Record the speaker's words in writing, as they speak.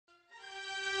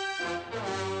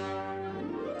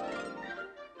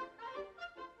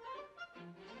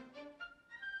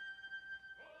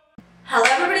Hello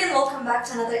everybody and welcome back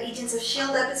to another Agents of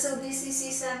S.H.I.E.L.D. episode. This is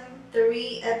season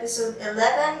 3, episode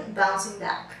 11, Bouncing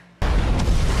Back.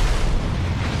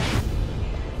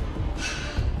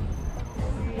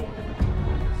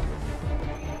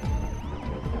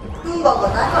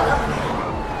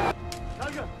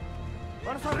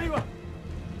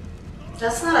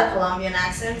 That's not a Colombian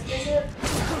accent, is it?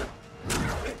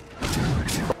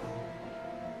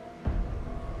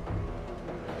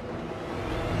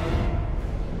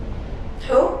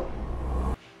 Who?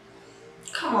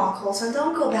 Come on, Colson,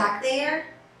 don't go back there.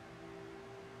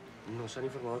 Nos han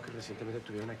informado que recientemente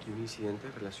tuvieron aquí un incidente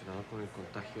relacionado con el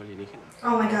contagio alienígena.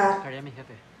 Oh my god. Haría mi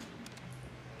jefe.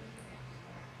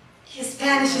 His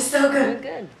Spanish is so good.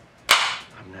 Good.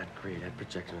 I'm not great at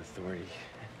projecting authority.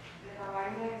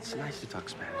 It's nice to talk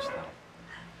Spanish,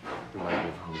 though. Remind me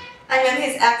of home. I meant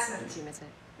his accent, Did you miss it?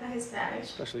 not his Spanish.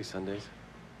 Especially Sundays.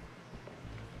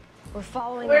 We're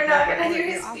following. We're not gonna hear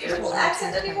his beautiful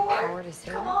accent anymore.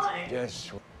 Come on. Yes.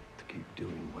 To keep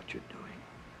doing what you're doing.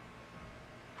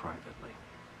 Privately.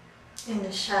 In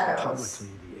the shadows. Publicly,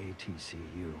 the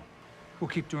ATCU. We'll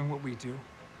keep doing what we do,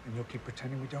 and you'll keep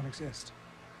pretending we don't exist.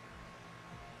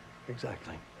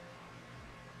 Exactly.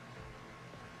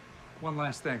 One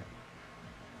last thing.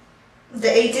 The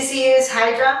ATCU is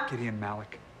Hydra. Gideon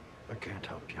Malik. I can't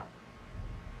help you.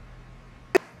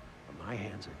 But my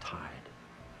hands are tied.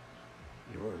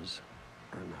 Yours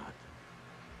are not.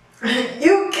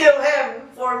 You kill him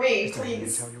for me, Is there any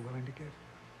please. detail you're willing to give?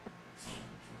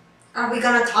 Are we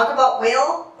gonna talk about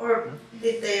Will, or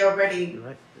did they already You're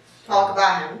right. talk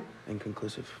about him?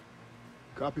 Inconclusive.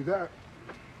 Copy that.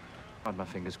 I had my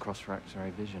fingers crossed for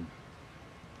X-ray vision.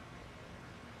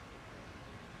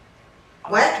 I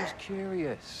What? was just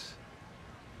curious.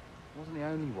 Wasn't the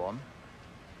only one.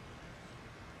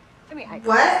 I mean, I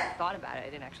What? thought about it. I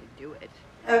didn't actually do it.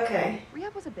 Okay.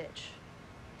 Rehab was a bitch.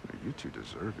 You two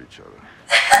deserve each other.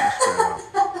 Let's stay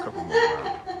out. A couple more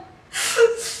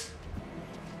rounds.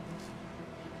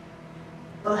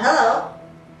 Well, hello.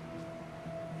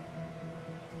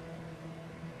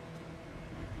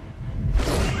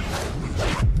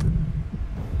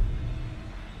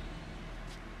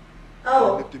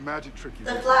 Oh, Nifty magic trick you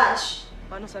the did. Flash.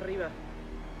 Manos arriba.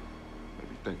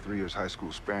 Maybe think 3 years high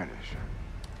school Spanish.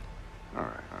 All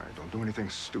right. Don't do anything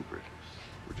stupid.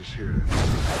 We're just here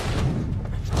to...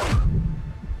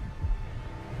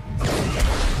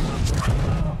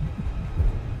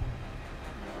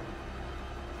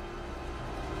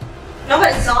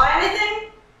 Nobody saw anything?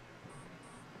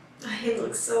 He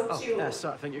looks so cute. Yes,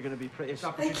 I think you're going to be pretty...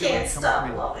 I can't stop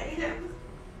loving him.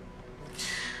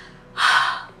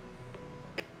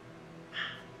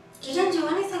 You didn't do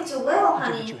anything to Will, You did what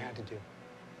honey. you had to do.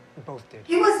 We both did.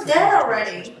 He was dead Sometimes it's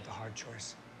already. the choice, but the hard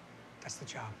choice. That's the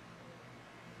job.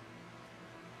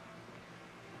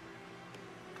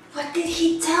 What did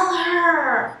he tell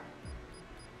her?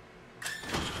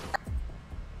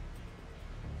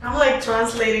 I'm like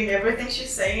translating everything she's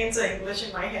saying into English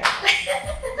in my head.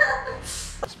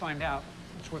 Let's find out.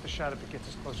 It's worth a shot if it gets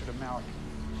us closer to Malik.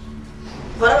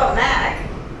 What about Mac?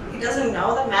 He doesn't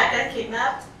know that Mac got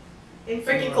kidnapped in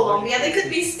freaking Colombia. They could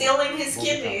be stealing his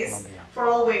kidneys for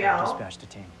all we know. Dispatch the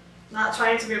team. Not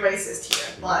trying to be racist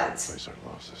here, but Place our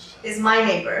losses. it's my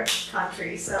neighbor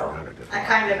country, so I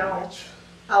kind of know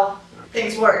how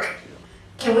things work.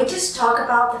 Can we just talk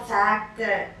about the fact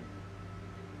that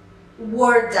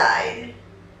Word died?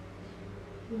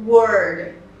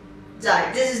 Word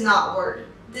died. This is not Word.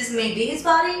 This may be his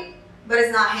body, but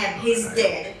it's not him. He's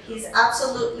dead. He's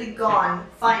absolutely gone,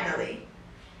 finally.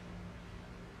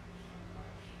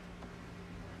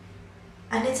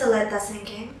 I need to let that sink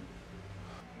in.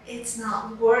 It's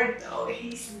not Word though.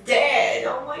 He's dead.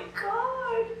 Oh my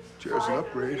god. Cheers, an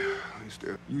upgrade. At least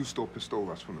you stole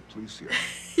pistolas from the police here.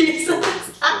 He's Stole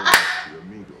pistolas to your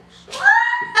amigos.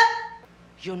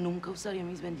 Yo nunca usaría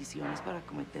mis bendiciones para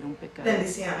cometer un pecado.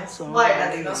 Bendiciones. Solo Why, la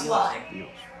de Latinos? Dios. Why? Dios.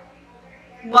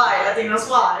 Why, Latinos?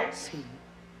 Why? Sí.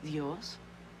 Dios.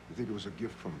 You think it was a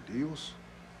gift from Dios?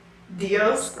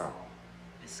 Dios. Pescado.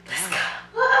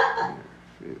 Pescado.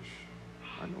 Fish.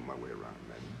 I know my way around,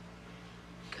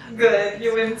 man. Good,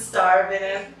 you wouldn't starve in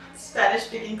a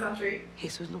Spanish-speaking country.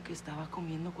 Eso es lo que estaba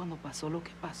comiendo cuando pasó lo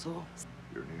que pasó.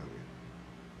 You're an alien.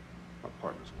 My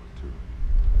partner's one too.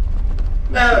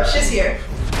 Oh, she's here.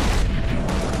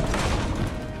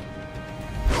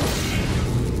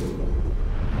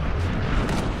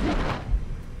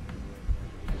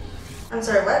 I'm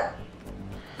sorry, what?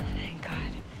 Thank God.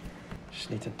 Just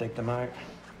need to take them out.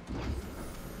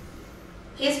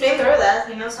 He's been through that.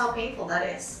 He knows how painful that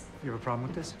is. You have a problem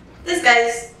with this? This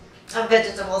guy's a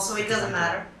vegetable, so it doesn't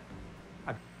matter.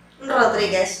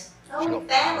 Rodriguez. Oh,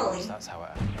 family. That's how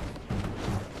it.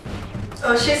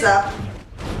 Oh, she's up.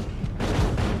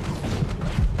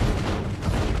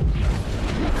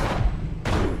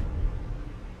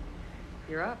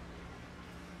 You're up.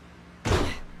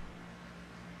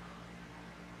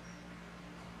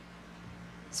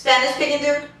 Spanish speaking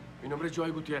dude. Mi nombre es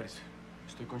Joey Gutiérrez.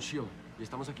 Estoy con Shield y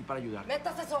estamos aquí para ayudar.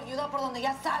 Métase su ayuda por donde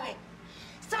ya sabe.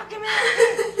 ¡Sáqueme!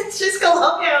 She's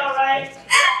Colombian, alright.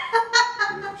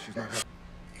 She's not happy.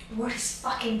 What is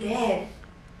fucking dead?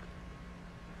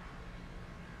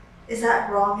 Is that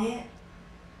raw meat?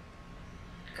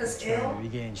 Cause ew.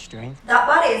 Regain strength. That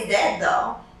body is dead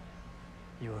though.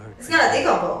 You were hurt. It's gonna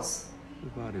decompose. The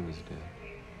body was dead.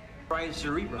 Brian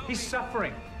Cerebro. He's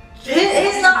suffering.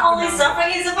 He's not only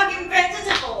suffering, he's a fucking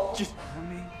vegetable.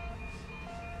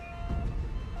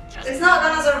 It's not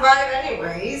gonna survive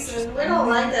anyways, and we don't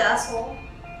like the asshole.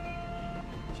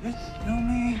 Just kill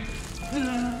me.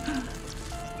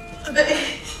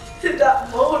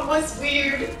 That mode was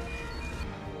weird.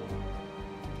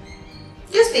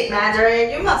 You speak Mandarin,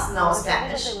 you must know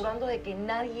Spanish. Asegurando de que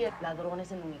nadie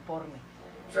ladrones en uniforme.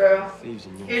 True. Thieves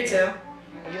in Here too.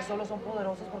 Ellos solo son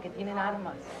poderosos porque tienen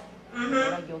armas.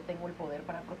 Ahora yo tengo el poder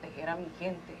para proteger a mi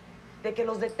gente. De que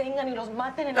los detengan y los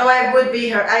maten en No, I would be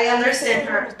her. I understand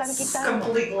her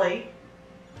completely.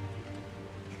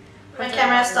 My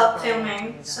camera stopped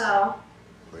filming, so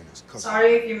Elena's cousin.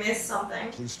 sorry if you missed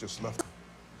something. Police just left.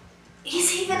 Is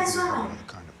he Venezuelan? Any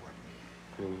kind of weapon.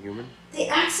 Being human? The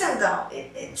accent though,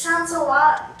 it sounds a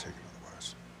lot. We'll take it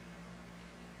otherwise.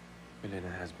 Elena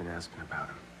has been asking about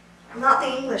him. Not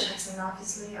the English accent,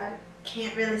 obviously. I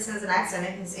can't really sense an accent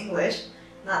in his English.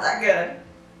 Not that good.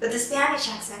 But the Spanish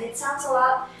accent, it sounds a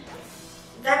lot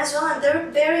Venezuelan. There are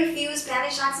very few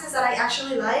Spanish accents that I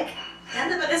actually like.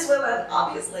 And the Venezuelan,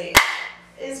 obviously,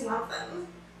 is one of them.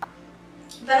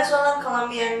 Venezuelan,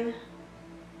 Colombian,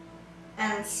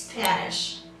 and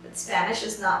Spanish. But Spanish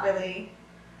is not really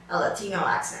a Latino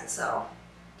accent, so.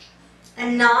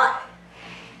 And not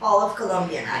all of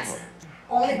Colombian accent.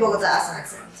 Only Bogota's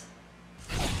accent.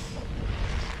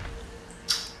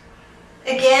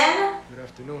 Again? Good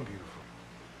afternoon, beautiful.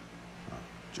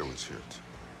 Joey's here.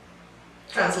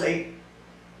 Translate.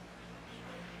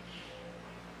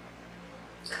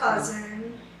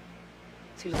 Cousin.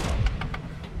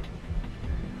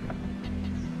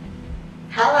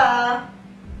 Hello.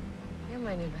 You're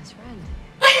my new best friend.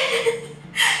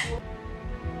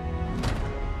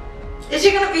 Is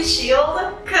she gonna be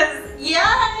S.H.I.E.L.D.? Cause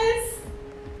yes!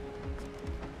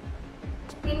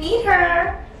 We need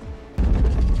her.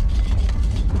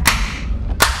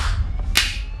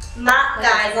 My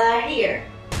guys are here.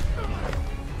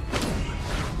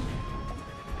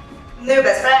 New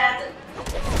best friend.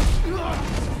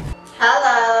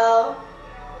 Hello.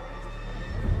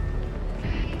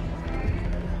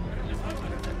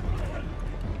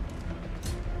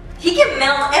 He can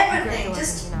melt everything.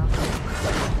 Just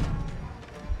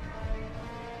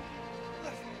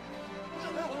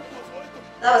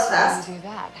that was fast. Do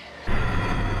that.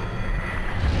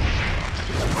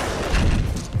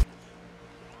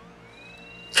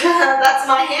 That's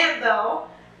my hand though.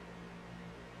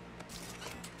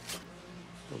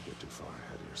 Don't get too far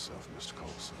ahead of yourself, Mr.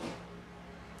 Colson.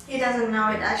 He doesn't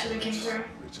know it actually came through.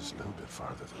 Reach just a little bit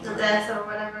farther than The that. death or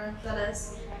whatever that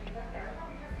is.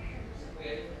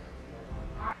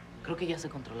 Creo que ya sé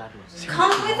controlarlos.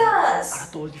 Come with us.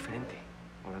 Ahora todo es diferente.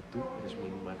 Ahora tú eres muy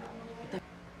humano.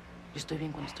 Yo estoy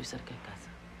bien cuando estoy cerca de casa.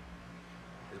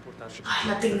 Es importante. Ay,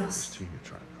 Latinos. This team you're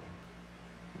trying to go.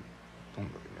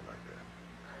 Don't look at me like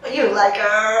that. You like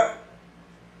her.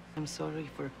 I'm sorry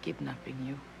for kidnapping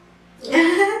you.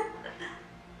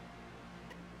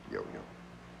 Yo.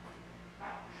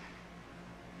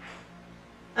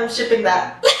 I'm shipping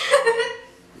that.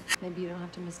 Maybe you don't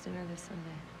have to miss dinner this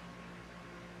Sunday.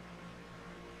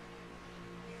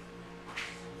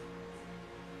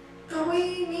 But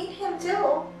we need him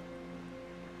too.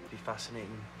 It'd be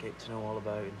fascinating, get to know all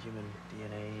about human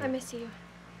DNA. I miss you.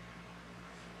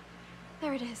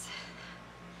 There it is.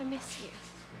 I miss you.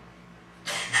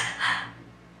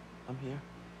 I'm here.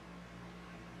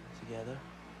 Together.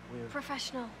 We're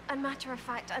Professional and matter of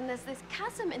fact, and there's this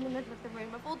chasm in the middle of the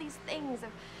room of all these things of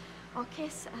our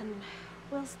kiss and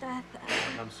Will's death.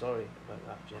 And I'm sorry about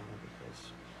that, Gemma,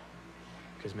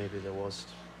 because maybe there was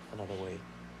another way.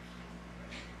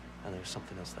 And there was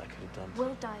something else that I could have done.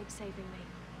 Will died saving me.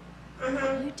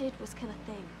 All you did was kill a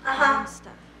thing, a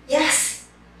monster. Yes.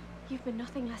 You've been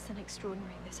nothing less than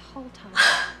extraordinary this whole time.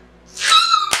 So,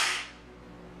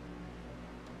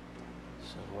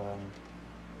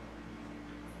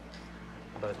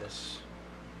 about this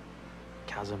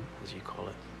chasm, as you call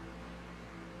it.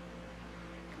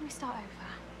 Can we start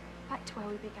over? Back to where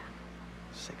we began.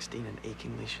 16 and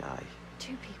achingly shy.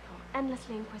 Two people,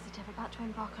 endlessly inquisitive, about to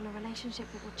embark on a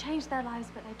relationship that will change their lives,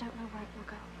 but they don't know where it will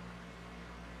go.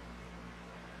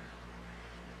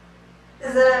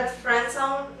 Is it a friend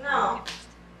zone? No.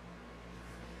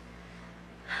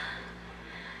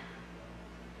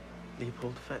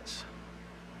 Leopold fits.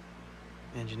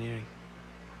 Engineering.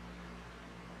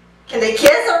 Can they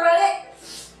kiss already?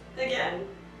 Again.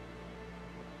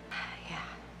 Yeah.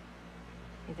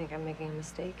 You think I'm making a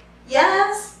mistake?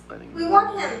 Yes. We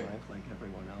want him. Life like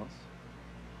everyone else.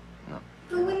 No.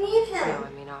 But we need No, him. I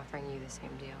mean offering you the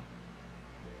same deal.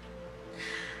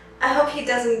 I hope he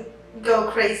doesn't go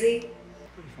crazy.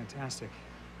 Pretty fantastic.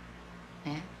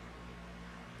 Yeah?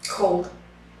 Cold.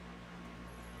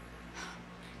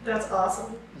 That's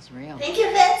awesome. It was real. Thank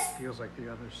you, Fitz. Feels like the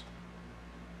others.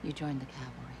 You joined the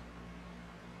cavalry.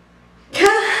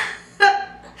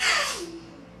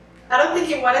 I don't think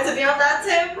he wanted to be on that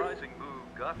team. Surprising move,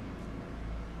 Gus.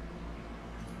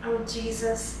 Oh,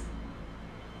 Jesus.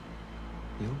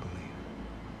 You'll believe.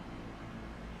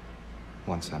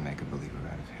 Once I make a believer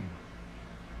out of him.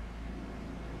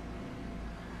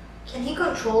 Can he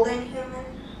control the Inhuman?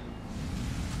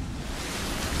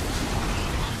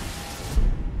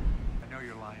 I know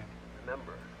you're lying.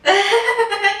 Remember.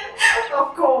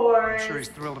 Of course. I'm sure he's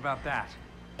thrilled about that.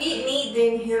 We need the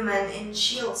Inhuman in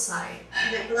Shield side.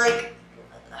 Like,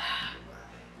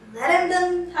 let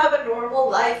them have a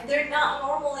normal life. They're not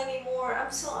normal anymore.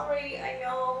 I'm sorry. I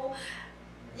know.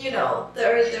 You know,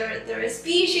 they're a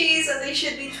species and they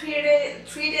should be treated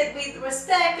with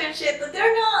respect and shit. But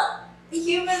they're not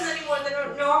humans anymore. They're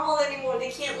not normal anymore. They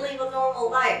can't live a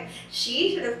normal life.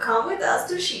 She should have come with us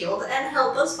to Shield and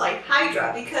help us fight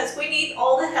Hydra because we need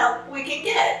all the help we can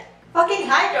get. Fucking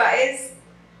Hydra is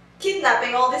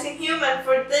kidnapping all this Inhuman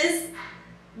for this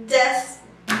death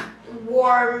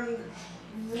worm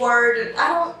word. I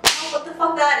don't know what the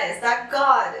fuck that is. That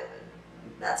god.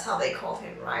 That's how they call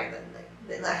him, right?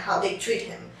 Like how they treat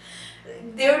him.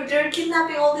 They're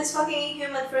kidnapping all this fucking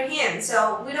Inhuman for him.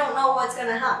 So we don't know what's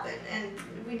gonna happen, and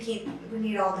we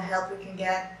need all the help we can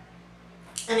get.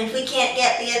 And if we can't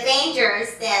get the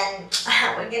Avengers, then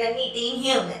we're gonna need the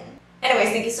Inhuman. Anyways,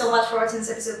 thank you so much for watching this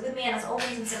episode with me, and as always,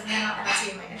 I'm Miyano, and I'll see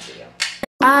you in my next video.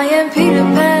 I am Peter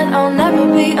Pan, I'll never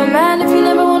be a man if you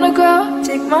never wanna grow.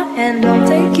 Take my hand, I'll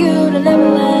take you to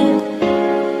Neverland.